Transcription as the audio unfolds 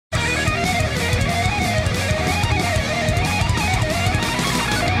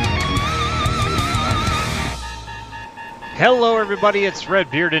Hello everybody, it's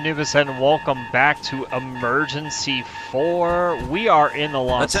Redbeard Anubis and welcome back to Emergency 4. We are in the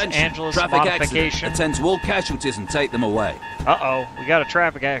Los Angeles modification. Attend to all casualties and take them away. Uh-oh, we got a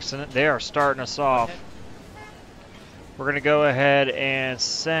traffic accident. They are starting us off. We're going to go ahead and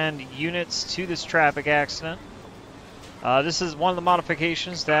send units to this traffic accident. This is one of the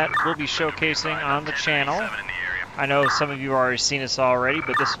modifications that we'll be showcasing on the channel. I know some of you have already seen this already,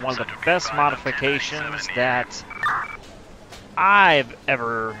 but this is one of the best modifications that I've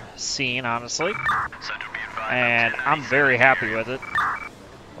ever seen, honestly, and I'm very happy with it.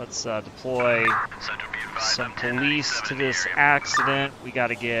 Let's deploy some police to this accident. We got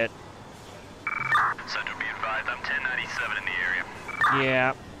to get... Central be advised, I'm 1097 in the area.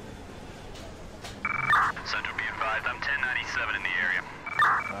 Yeah. Central be advised, I'm 1097 in the area.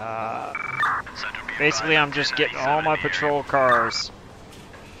 Basically, I'm just getting all my patrol cars.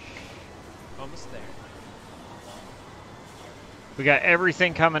 Almost there. We got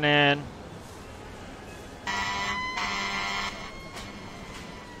everything coming in.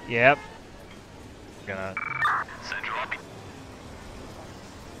 Yep. Gonna...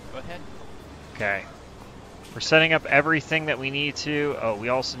 Go ahead. Okay. We're setting up everything that we need to. Oh, we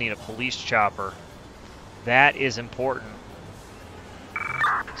also need a police chopper. That is important.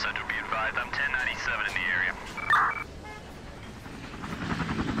 Central be advised, I'm 1097 in the area.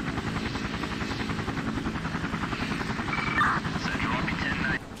 Central, I'll be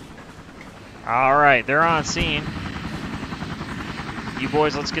 1090. Alright, they're on scene. You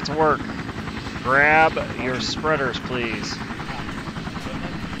boys, let's get to work. Grab your spreaders, please.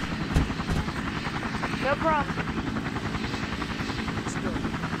 No problem.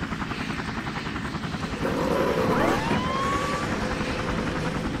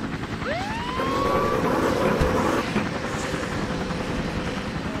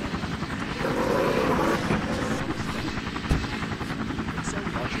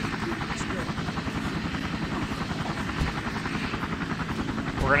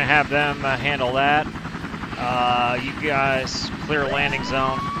 We're gonna have them handle that. You guys clear landing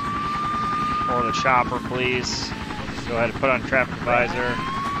zone for the chopper, please. Go ahead and put on traffic advisor.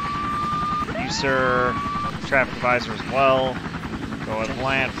 You, sir, traffic advisor as well. Go ahead and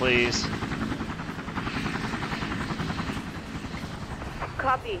land, please.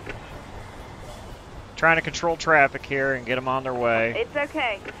 Copy. Trying to control traffic here and get them on their way. It's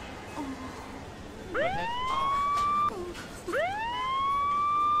okay. Go ahead.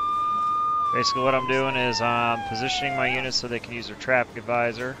 Basically what I'm doing is I'm positioning my units so they can use their traffic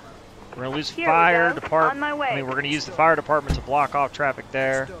advisor. We're going to lose Here fire we go. department. On my way. I mean, we're going to use the fire department to block off traffic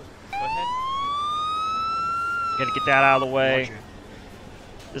there. Go ahead. Got to get that out of the way.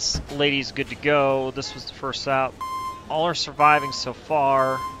 This lady's good to go. This was the first out. All are surviving so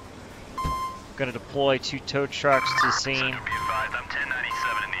far. Going to deploy 2 tow trucks to the scene. Central be advised, I'm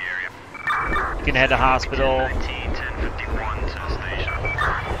 1097 in the area. You can head to hospital. 1019, 1051 to the station.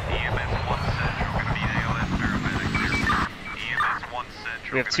 EMS 1 Central, gonna need ALS paramedic here. EMS 1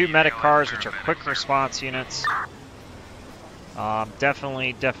 Central. We have 2 medic cars, which are quick response units.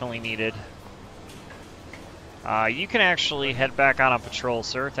 Definitely needed. You can actually head back out on patrol,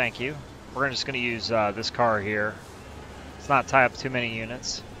 sir. Thank you. We're just going to use this car here. Let's not tie up too many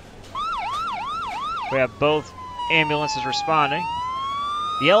units. We have both ambulances responding.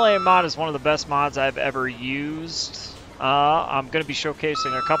 The LA mod is one of the best mods I've ever used. I'm going to be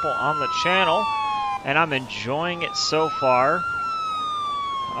showcasing a couple on the channel, and I'm enjoying it so far.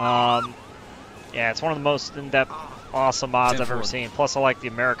 Yeah, it's one of the most in-depth, awesome mods I've ever seen. Plus, I like the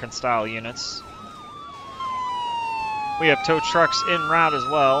American-style units. We have tow trucks en route as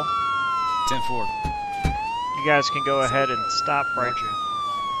well. 10-4. You guys can go ahead and stop right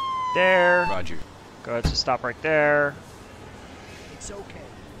there. Roger. Go ahead and stop right there. It's okay.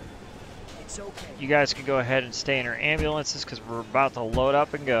 It's okay. You guys can go ahead and stay in your ambulances because we're about to load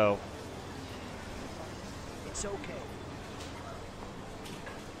up and go. It's okay.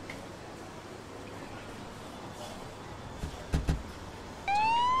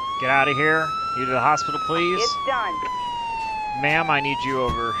 Get out of here. You to the hospital, please. It's done. Ma'am, I need you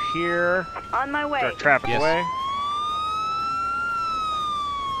over here. On my way. Direct traffic Yes. away.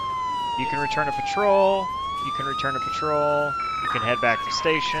 You can return to patrol. You can return to patrol. You can head back to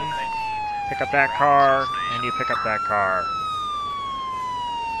station. Pick up that car, and you pick up that car.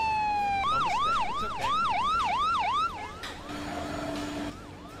 Almost there. It's okay.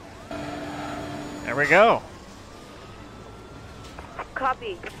 There we go.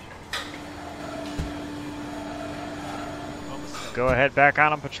 Copy. Almost there. Go ahead back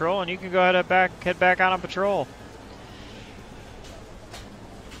out on patrol, and you can go ahead and head back out on patrol.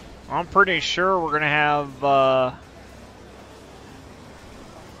 I'm pretty sure we're going to have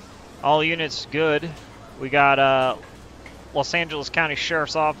All units good. We got Los Angeles County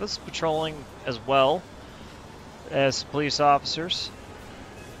Sheriff's Office patrolling as well as police officers.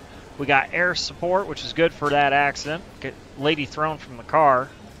 We got air support, which is good for that accident. Get lady thrown from the car.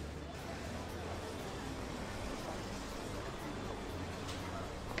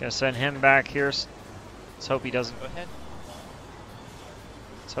 Gonna send him back here. Let's hope he doesn't. Go ahead.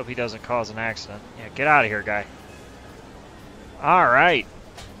 Let's hope he doesn't cause an accident. Yeah, get out of here, guy. All right.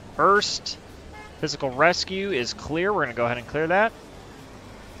 First physical rescue is clear. We're gonna go ahead and clear that.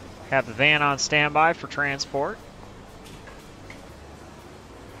 Have the van on standby for transport.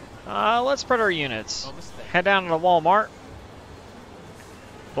 Let's spread our units. Almost there. Head down to the Walmart.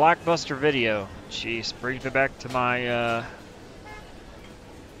 Blockbuster Video. Jeez, brings me back to my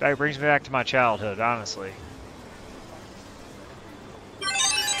that brings me back to my childhood, honestly.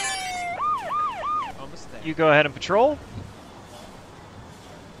 Almost there. You go ahead and patrol.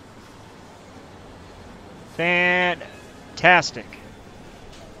 Fantastic.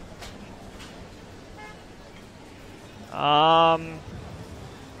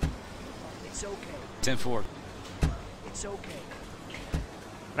 It's okay. 10-4. It's okay.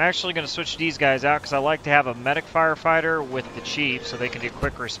 I'm actually going to switch these guys out because I like to have a medic firefighter with the chief so they can do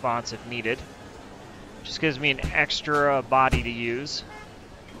quick response if needed. Just gives me an extra body to use.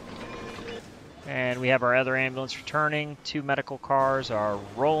 And we have our other ambulance returning. 2 medical cars are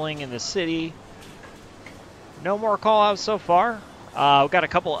rolling in the city. No more call outs so far. We've got a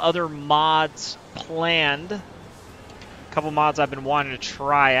couple other mods planned. A couple mods I've been wanting to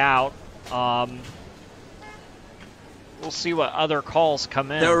try out. We'll see what other calls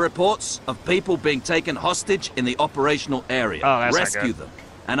come in. There are reports of people being taken hostage in the operational area. Oh, that's not Rescue good. them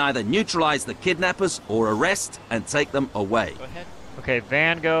and either neutralize the kidnappers or arrest and take them away. Go ahead. Okay,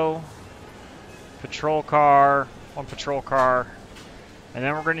 van go, patrol car, 1 patrol car, and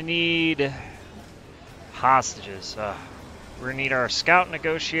then we're going to need hostages. We're going to need our scout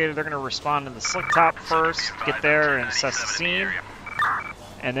negotiator. They're going to respond in the slick top first, get there and assess the scene.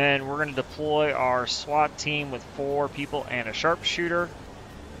 And then we're going to deploy our SWAT team with 4 people and a sharpshooter.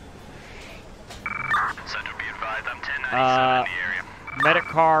 Central, be advised, I'm 1097 in the area. Medic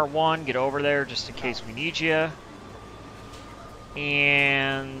car 1, get over there just in case we need you.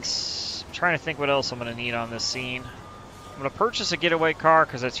 And I'm trying to think what else I'm going to need on this scene. I'm going to purchase a getaway car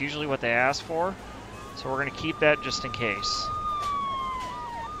because that's usually what they ask for. So we're going to keep that just in case.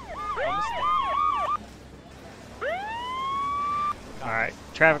 Almost there. Alright,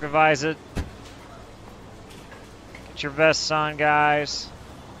 traffic advise it. Get your vests on, guys.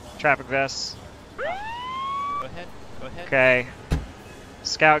 Traffic vests. Go ahead. Go ahead. Okay.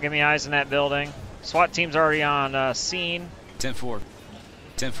 Scout, give me eyes in that building. SWAT team's already on scene. 10-4.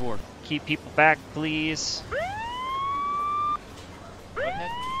 10-4. Keep people back, please. Go ahead.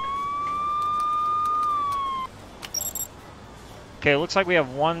 Okay, looks like we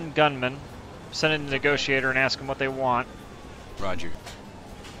have 1 gunman. Send in the negotiator and ask them what they want. Roger.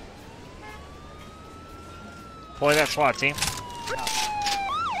 Deploy that SWAT team.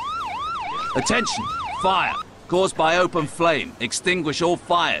 Attention! Fire! Caused by open flame. Extinguish all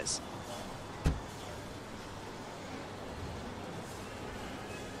fires.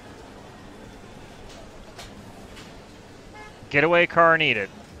 Getaway car needed.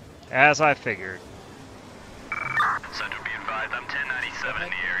 As I figured. Central, be advised, I'm 1097 in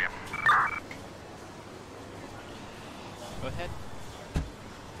the area. Go ahead.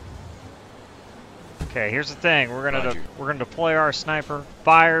 Okay, here's the thing. We're Roger. gonna deploy our sniper.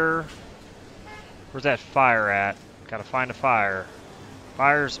 Fire. Where's that fire at? Gotta find a fire.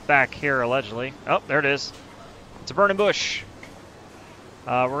 Fire's back here allegedly. Oh, there it is. It's a burning bush.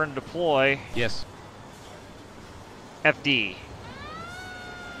 We're gonna deploy Yes. FD.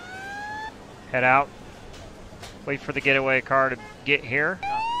 Head out. Wait for the getaway car to get here.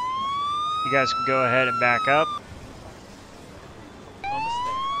 You guys can go ahead and back up. Almost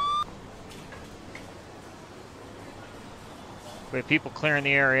there. We have people clearing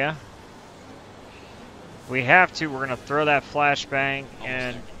the area. We have to. We're going to throw that flashbang,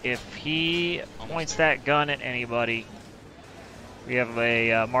 and if he points that gun at anybody, we have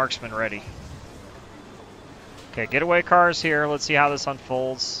a marksman ready. Okay, getaway cars here. Let's see how this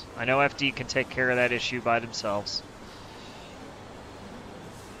unfolds. I know FD can take care of that issue by themselves.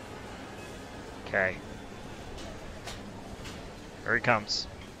 Okay. There he comes.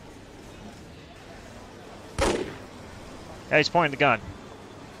 Yeah, he's pointing the gun.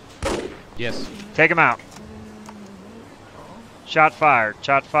 Yes. Take him out. Shot fired.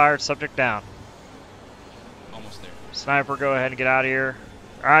 Shot fired. Subject down. Almost there. Sniper, go ahead and get out of here.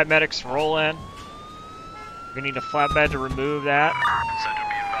 Alright, medics, roll in. We need a flatbed to remove that. Central,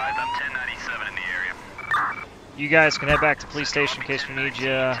 be I'm 1097 in the area. You guys can head back to police station in case we need you.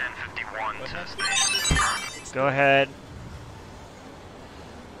 1051 to station. Go ahead.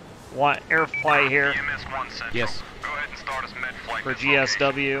 Want air flight here EMS 1 Central. Yes. Go ahead and start us med flight. for to location.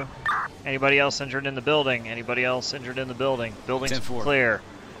 GSW. Anybody else injured in the building? Anybody else injured in the building? Building's 10-4. clear.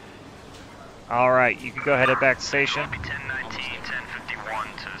 All right, you can go ahead and back to station, 1019, 1051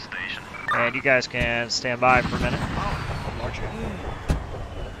 to station. and you guys can stand by for a minute. Roger.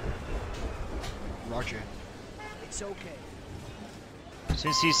 Roger. It's okay. As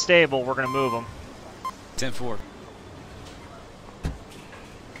soon as he's stable, we're gonna move him. 10-4.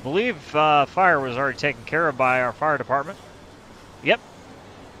 I believe fire was already taken care of by our fire department. Yep.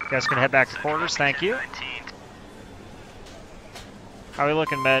 You guys can head back to quarters. Thank you. 1019. How are we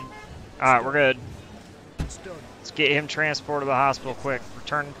looking, Med? All right, we're good. It's done. Let's get him transported to the hospital quick.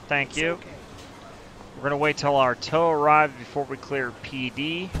 Return. Thank It's you. okay. We're gonna wait till our tow arrives before we clear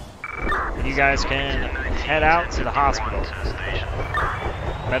PD. And you guys can head out to the hospital. To station.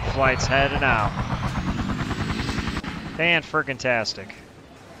 Med flight's heading out. Fan-friggin-tastic.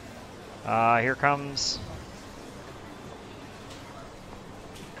 Here comes.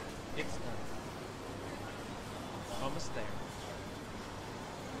 It's done. Almost there.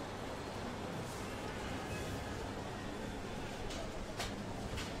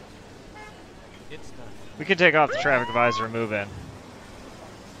 It's done. We can take off the traffic advisor and move in.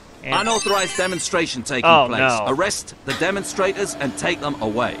 And Unauthorized demonstration taking Oh, place. no. Arrest the demonstrators and take them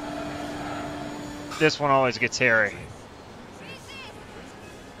away. this one always gets hairy.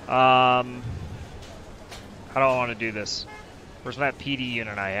 How do I want to do this? Where's that PD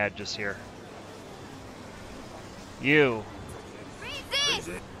unit I had just here? You.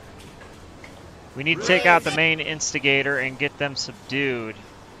 We need to take out the main instigator and get them subdued.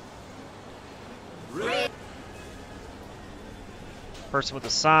 Person with the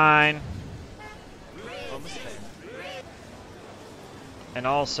sign. Almost there. And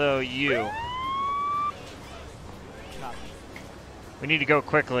also you. Copy. We need to go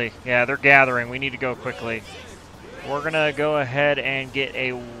quickly. Yeah, they're gathering. We need to go quickly. We're gonna go ahead and get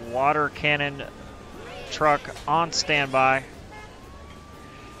a water cannon truck on standby.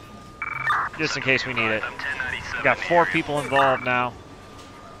 Just in case we need it. I'm 1097 We got in the 4 area. people involved now.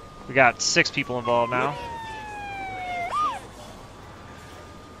 We got 6 people involved now.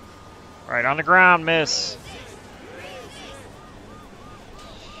 Right on the ground, miss.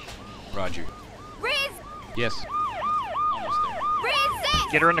 Roger. Yes. Almost there.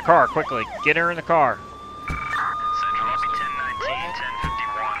 Get her in the car, quickly. Get her in the car. Central Lobby 1019,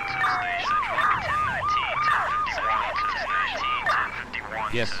 1051 to station. Central Lobby 1019, 1051 to station. 1019,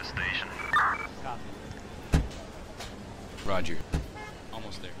 1051 Yes. to station. Copy. Roger.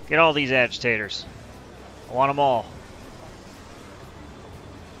 Almost there. Get all these agitators. I want them all.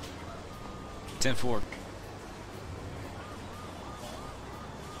 10-4.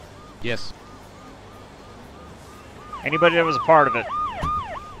 Yes. Anybody that was a part of it.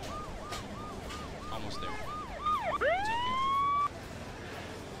 Almost there. It's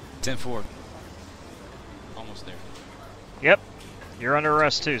okay. 10-4. Almost there. Yep. You're under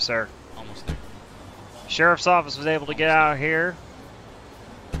arrest too, sir. Almost there. Sheriff's office was able to get out here.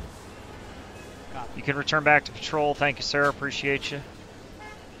 Copy. You can return back to patrol. Thank you, sir. Appreciate you.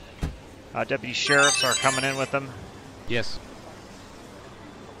 Deputy sheriffs are coming in with them. Yes.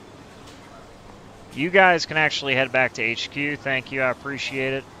 You guys can actually head back to HQ. Thank you. I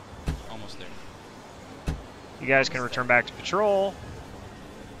appreciate it. Almost there. You guys can return back to patrol.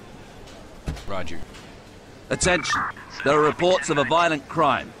 Roger. Attention. There are reports of a violent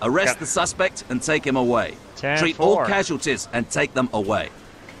crime. Arrest Got- the suspect and take him away. 10-4. Treat all casualties and take them away.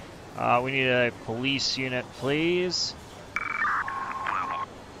 We need a police unit, please.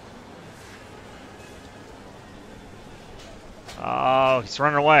 Oh, he's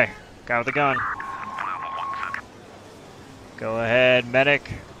running away. Guy with a gun. Go ahead, medic.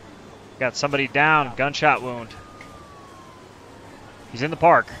 Got somebody down. Gunshot wound. He's in the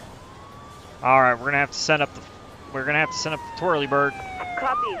park. All right, we're gonna have to send up the twirly bird.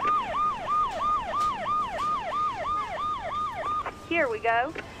 Copy. Here we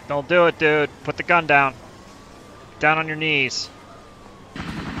go. Don't do it, dude. Put the gun down. Down on your knees.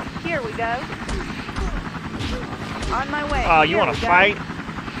 Here we go. On my way. Oh, you Here want we to go. fight?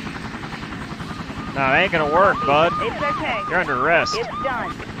 No, it ain't gonna work, bud. It's okay. You're under arrest. It's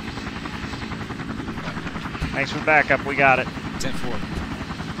done. Thanks for the backup. We got it. 10-4.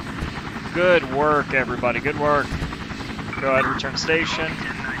 Good work, everybody. Good work. Go ahead and return to station.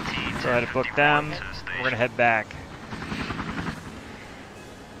 1019, Go ahead and book them. We're gonna head back.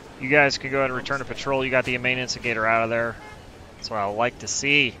 You guys can go ahead and return to patrol. You got the main instigator out of there. That's what I like to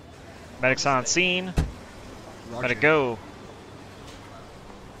see. Medics on scene. Roger. Gotta go.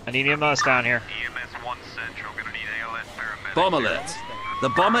 I need EMS down here. EMS 1 Central, gonna need ALS paramedics. Bomb alert. The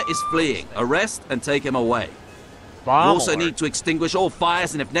bomber is fleeing. Arrest and take him away. Bomb We also alert. need to extinguish all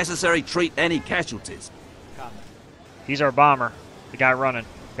fires and if necessary treat any casualties. He's our bomber. The guy running.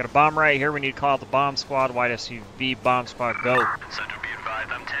 Got a bomb right here. We need to call out the bomb squad. White SUV bomb squad, go. Central, be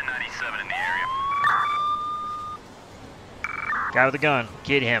advised, I'm 1097 in the area. Guy with a gun.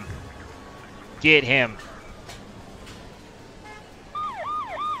 Get him. Get him.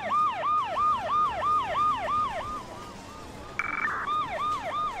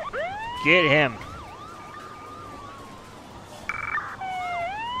 Get him.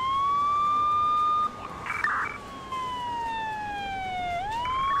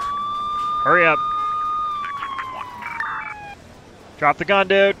 Hurry up. Drop the gun,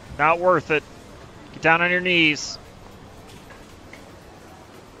 dude. Not worth it. Get down on your knees.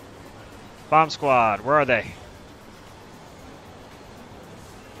 Bomb squad, where are they?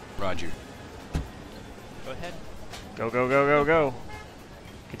 Roger. Go ahead. Go, go, go, go, go.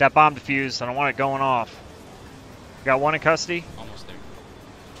 Get that bomb defused. I don't want it going off. You got one in custody? Almost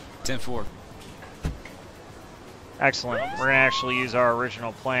there. 10-4. Excellent. We're going to actually use our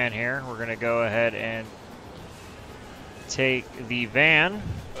original plan here. We're going to go ahead and take the van.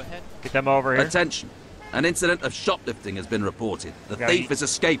 Go ahead. Get them over here. Attention. An incident of shoplifting has been reported. The got thief a- is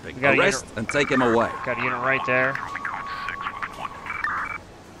escaping. we got a Arrest and take him away. Got a unit right there.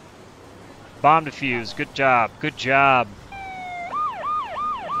 Bomb defused. Good job. Good job.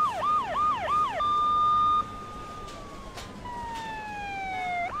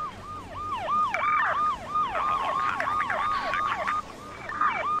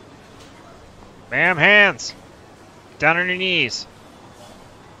 Bam, hands. Down on your knees.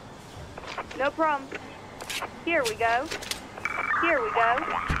 No problem. Here we go. Here we go.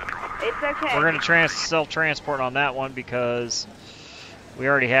 It's okay. We're going to self-transport on that one because we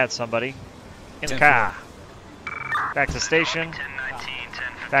already had somebody in the 10-4. car. Back to station. 1019,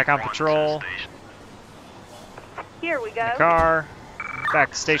 1051 Back on to the patrol. station. Here we go. In the car.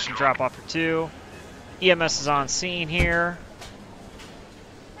 Back to station, drop off for 2. EMS is on scene here.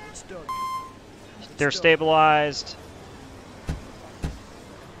 It's done. They're stabilized.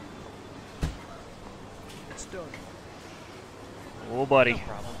 It's done. Oh, buddy. No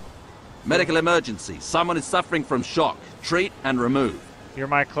problem. Medical emergency. Someone is suffering from shock. Treat and remove. You're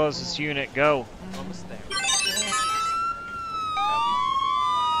my closest unit. Go. Almost there. Copy.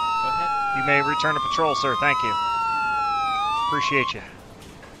 Go ahead. You may return to patrol, sir. Thank you. Appreciate you.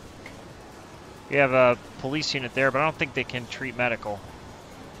 We have a police unit there, but I don't think they can treat medical.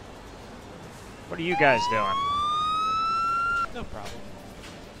 What are you guys doing? No problem.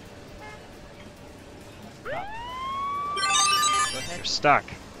 Go ahead. You're stuck.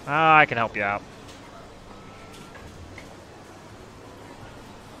 Ah, I can help you out.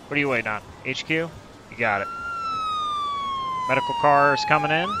 What are you waiting on? HQ? You got it. Medical cars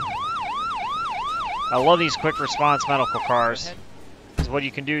coming in. I love these quick response medical Go cars. ahead. Because what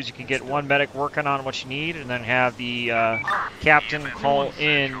you can do is you can get one medic working on what you need and then have the captain call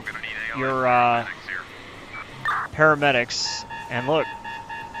in your paramedics. And look,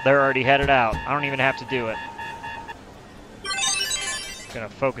 they're already headed out. I don't even have to do it. Gonna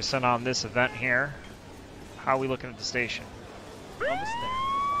focus in on this event here. How are we looking at the station? Almost there.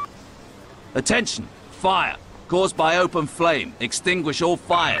 Attention. Fire. Caused by open flame. Extinguish all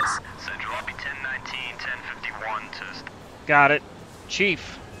fires. Central, I'll be 1019, 1051 to... Got it.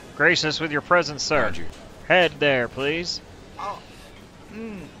 Chief, grace us with your presence, sir. Roger. Head there, please.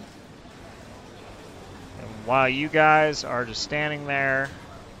 And while you guys are just standing there,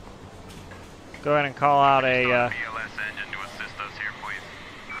 go ahead and call out a... BLS engine to assist us here, please.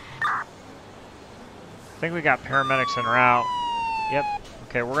 I think we got paramedics en route. Yep.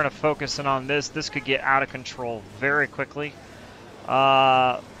 Okay, we're going to focus in on this. This could get out of control very quickly.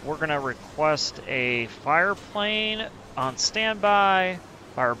 We're going to request a fire plane on standby,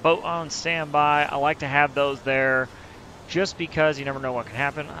 fire boat on standby. I like to have those there just because you never know what can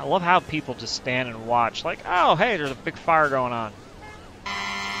happen. I love how people just stand and watch. Like, oh, hey, there's a big fire going on.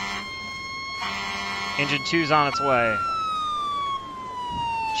 Engine 2's on its way.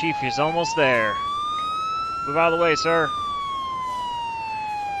 Chief is almost there. Move out of the way, sir.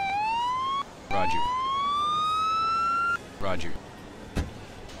 Roger. Roger.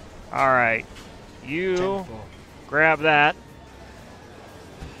 All right. You 10-4. grab that.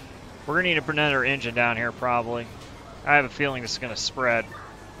 We're gonna need another engine down here, probably. I have a feeling this is gonna spread.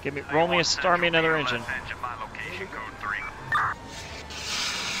 Start me another engine. My location, code 3.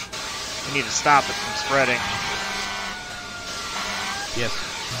 We need to stop it from spreading. Yes.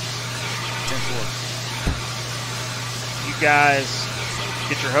 10-4. You guys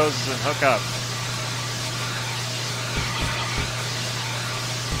get your hoses and hook up.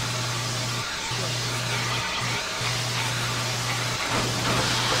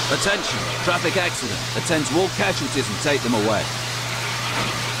 Attention, traffic accident. Attend to all casualties and take them away.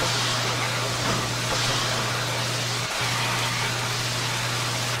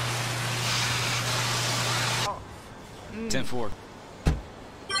 Mm. 10-4.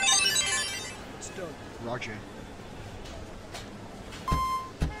 It's done. Roger.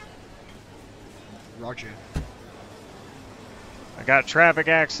 Roger. I got a traffic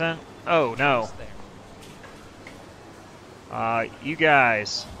accident. Oh no. Almost there. You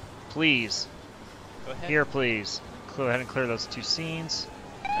guys, please, Go ahead. here please. Go ahead and clear those two scenes.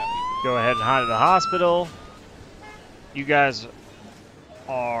 Copy. Go ahead and hide at the hospital. You guys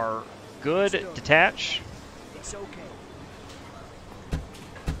are good. Detach. It's okay.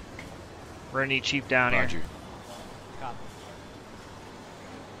 We're gonna need Chief down here. Roger. Copy.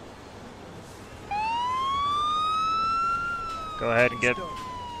 Go ahead and get. It's done.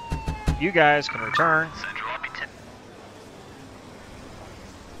 You guys can return. Central, I'll be 10.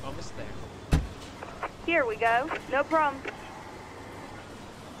 Almost there. Here we go. No problem.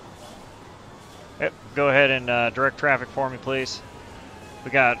 Yep, go ahead and direct traffic for me, please.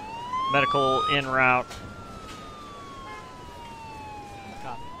 We got medical en route.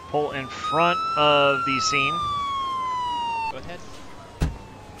 Copy. Pull in front of the scene. Go ahead.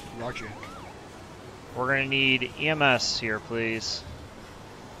 Roger. We're gonna need EMS here, please.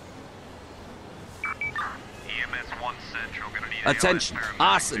 EMS 1 Central, gonna need Attention, ALS paramedic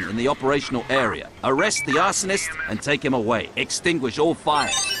arson here. in the operational area. Arrest the arsonist and take him away. Extinguish all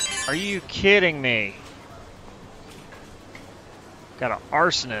fires. Are you kidding me? Got an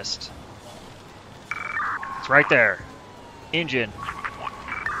arsonist. It's right there. Engine.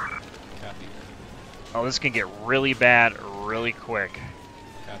 Copy. Oh, this can get really bad really quick.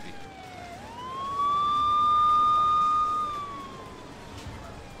 Copy.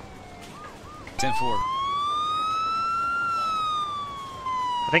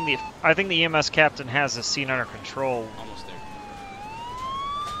 I think the EMS captain has the scene under control. Almost there.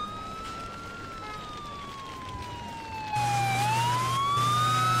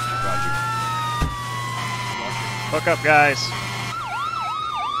 Roger. Hook up, guys.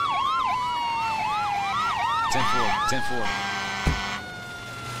 10-4. 10-4.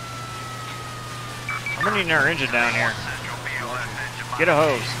 I'm gonna need our engine down here. Central, BLS engine Get a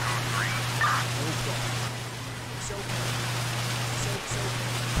hose. No problem. It's okay. It's okay.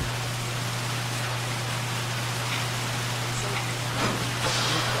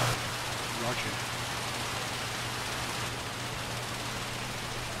 Roger.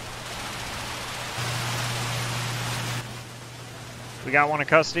 We got one in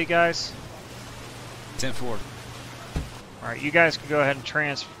custody, guys. 10-4. Alright, you guys can go ahead and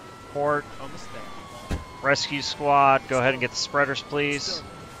transport. Almost there. Rescue squad, go ahead and get the spreaders, please.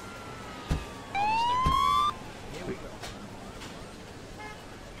 Almost there. Here we go.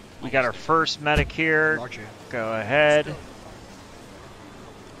 We got our first medic here. Roger. Go ahead.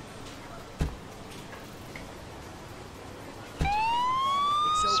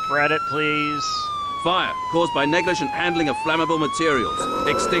 It's okay. Spread it, please. Fire caused by negligent handling of flammable materials.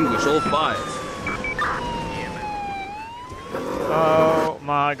 Extinguish all fires. Oh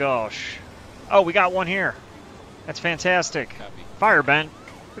my gosh. Oh, we got one here. That's fantastic. Copy. Fire, Ben.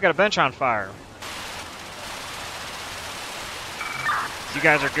 We got a bench on fire. You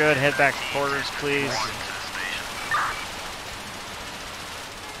guys are good. Head back to quarters, please.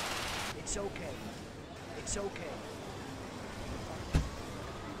 It's okay. It's okay.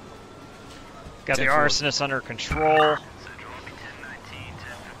 Got the 10-4. arsonist under control. Central, I'll be 10-19,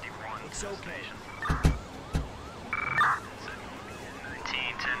 10-51. It's okay. 10-19,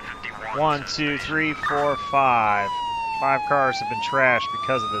 10-51. 1, 2, 3, 4, 5. 5 cars have been trashed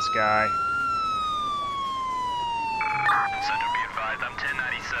because of this guy. Central, be advised, I'm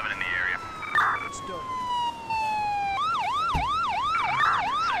 1097 in the area. It's done.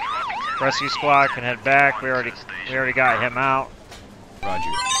 Central, I'll be 10-19, Rescue squad can head back. We already got him out. Roger.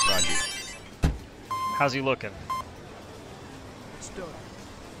 Roger. How's he looking? It's done.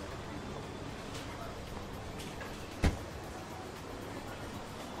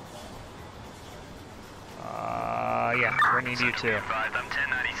 Yeah, we're gonna need you Central, be too. advised, I'm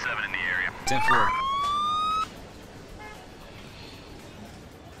 1097 in the area. 10-4.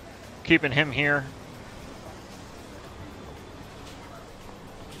 Keeping him here.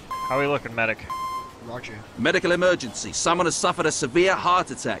 How are we looking, medic? Roger. Medical emergency. Someone has suffered a severe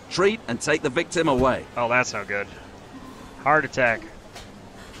heart attack. Treat and take the victim away. Oh, that's no good. Heart attack.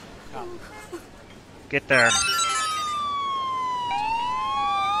 Get there.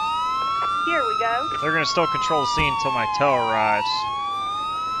 Here we go. They're gonna still control the scene until my tow arrives.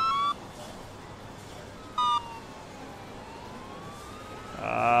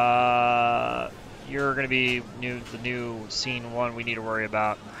 You're gonna be the new scene 1 we need to worry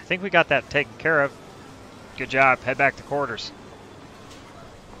about. I think we got that taken care of. Good job. Head back to quarters.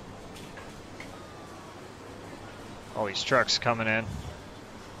 Oh, these trucks coming in.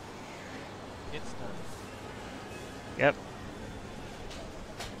 It's done. Yep.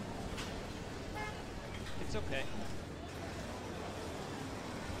 It's okay.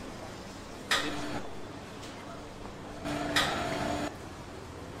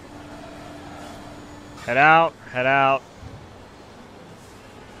 Head out, head out.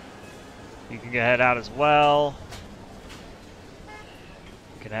 You can head out as well.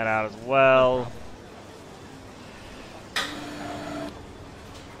 You can head out as well.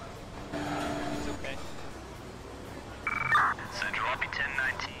 It's okay. Central, I'll be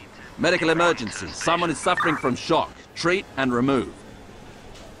 1019. Medical emergency. Someone is suffering from shock. Treat and remove.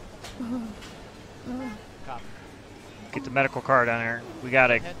 Copy. Get the medical car down here. We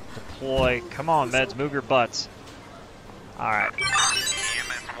gotta deploy. Come on, meds, move your butts. Alright.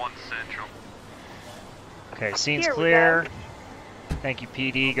 EMS 1 Central. Okay, scene's Here we clear. Thank you,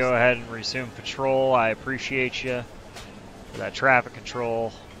 PD. Go ahead and resume patrol. I appreciate you for that traffic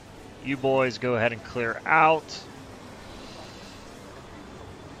control. You boys go ahead and clear out.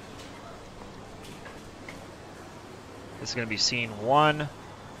 This is going to be scene 1.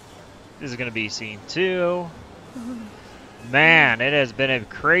 This is going to be scene 2. Man, it has been a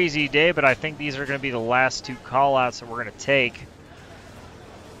crazy day, but I think these are going to be the last 2 call-outs that we're going to take.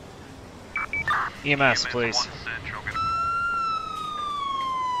 EMS, please. 1 Central.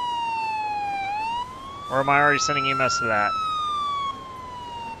 Or am I already sending EMS to that?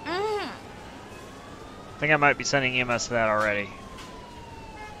 I think I might be sending EMS to that already.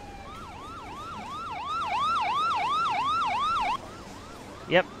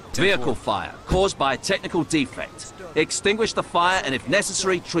 Yep. Vehicle fire caused by a technical defect. Extinguish the fire and if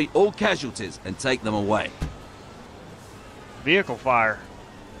necessary, treat all casualties and take them away. Vehicle fire.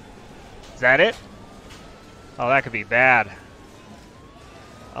 Is that it? Oh, that could be bad.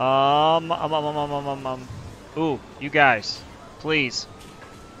 Ooh, you guys, please.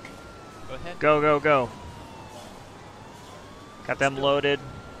 Go ahead. Go, go, go. Got them loaded.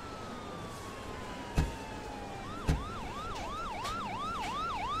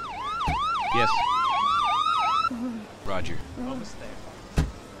 Yes. Roger. Almost there.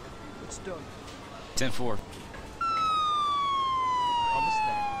 It's done. 10-4. Almost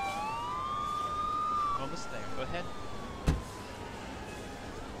there. Almost there. Go ahead.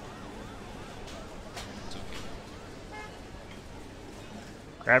 It's okay.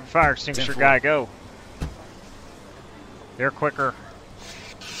 Grab your fire extinguisher 10-4. guy, go. They're quicker.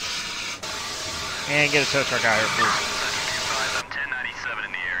 And get a tow truck out here, please. I'm 1097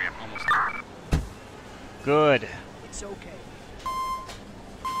 in the area. Almost there. Good. It's okay.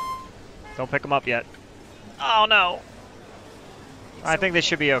 Don't pick them up yet. Oh no. It's I think they okay.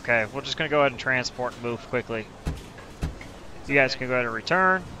 should be okay. We're just going to go ahead and transport and move quickly. You guys can go ahead and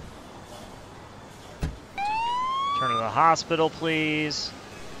return. Return to the hospital, please.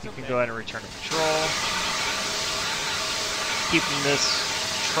 You can go ahead and return to patrol. Keeping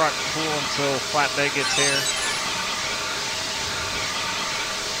this truck cool until flatbed gets here.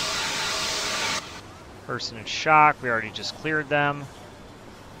 Person in shock, we already just cleared them.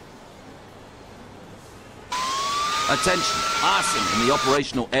 Attention, arson in the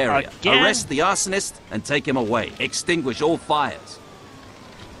operational area. Again? Arrest the arsonist and take him away. Extinguish all fires.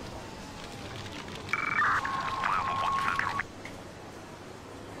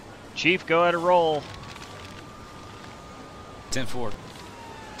 Chief, go ahead and roll. 10-4.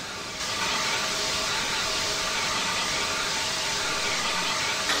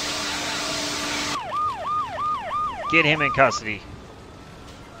 Get him in custody.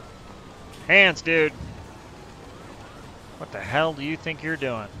 Hands, dude. What the hell do you think you're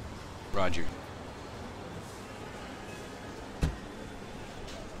doing? Roger. Go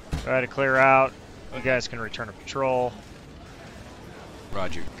ahead and clear out. You guys can return to patrol.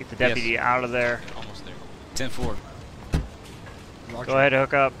 Roger. Get the deputy out of there. Almost there. 10-4. Roger. Go ahead,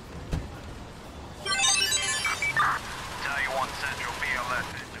 hook up. Tell you 1 Central,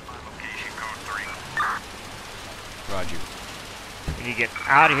 BLS into my location code 3. Roger. We need to get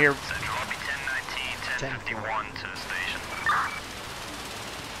out of here. Central, I'll be 1019, 1051 to the station.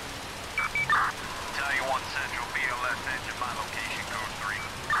 Tell you 1 Central, BLS into my location code 3.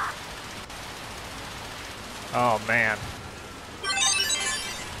 Oh, man.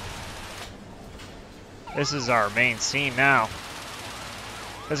 This is our main scene now.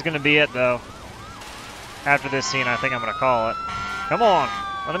 This is going to be it, though. After this scene, I think I'm going to call it. Come on,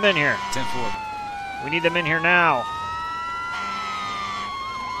 let them in here. 10-4. We need them in here now.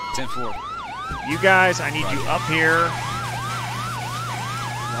 10-4. You guys, I need you up here.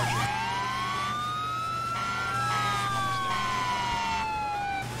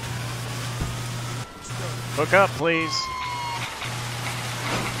 Hook up, please.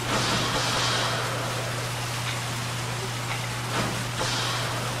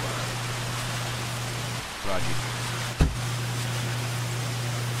 Roger.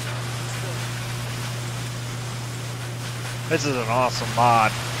 This is an awesome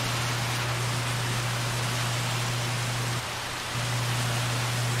mod.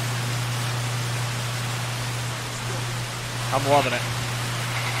 I'm loving it.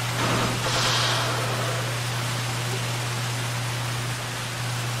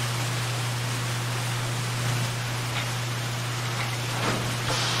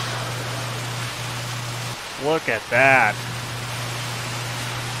 Look at that.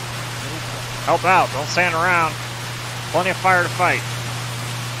 Help out, don't stand around. Plenty of fire to fight.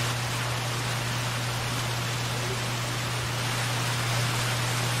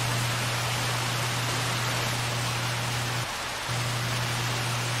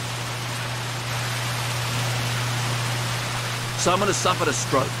 Someone has suffered a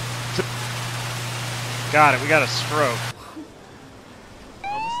stroke. Got it, we got a stroke.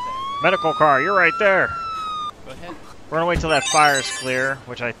 Almost there. Medical car, you're right there. Go ahead. We're gonna wait till that fire is clear,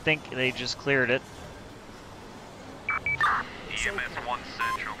 which I think they just cleared it. EMS 1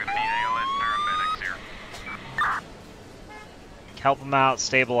 Central, gonna need ALS paramedics here. Help them out,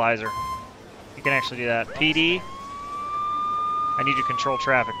 stabilizer. You can actually do that. PD, I need you to control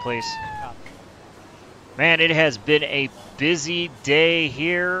traffic, please. Copy. Man, it has been a busy day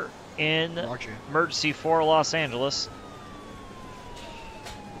here in Roger. Emergency 4 Los Angeles.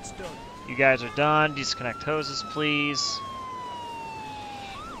 It's done. You guys are done. Disconnect hoses, please.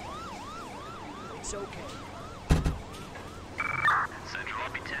 It's okay. Central,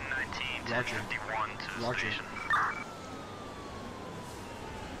 I'll be 1019, Roger. 1051 to the Roger. station.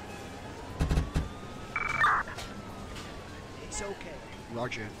 It's okay.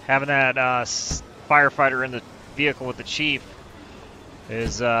 Roger. Having that firefighter in the vehicle with the chief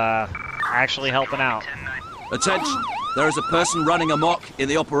is actually helping out. 1019. Attention! There is a person running amok in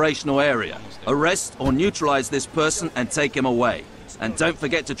the operational area. Arrest or neutralize this person and take him away. And don't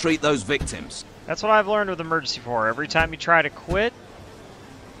forget to treat those victims. That's what I've learned with Emergency 4. Every time you try to quit,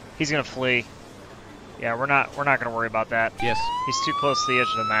 he's gonna flee. Yeah, we're not gonna worry about that. Yes. He's too close to the edge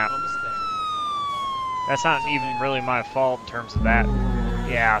of the map. Almost there. That's not even really my fault in terms of that.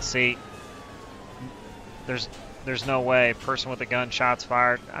 Yeah, see, there's no way. Person with a gun, shots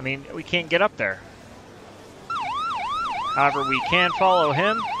fired. I mean, we can't get up there. However, we can follow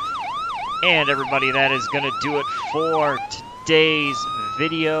him. And everybody, that is going to do it for today's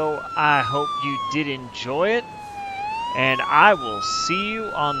video. I hope you did enjoy it. And I will see you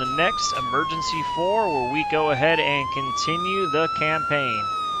on the next Emergency 4, where we go ahead and continue the campaign.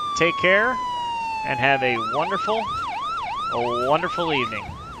 Take care and have a wonderful evening.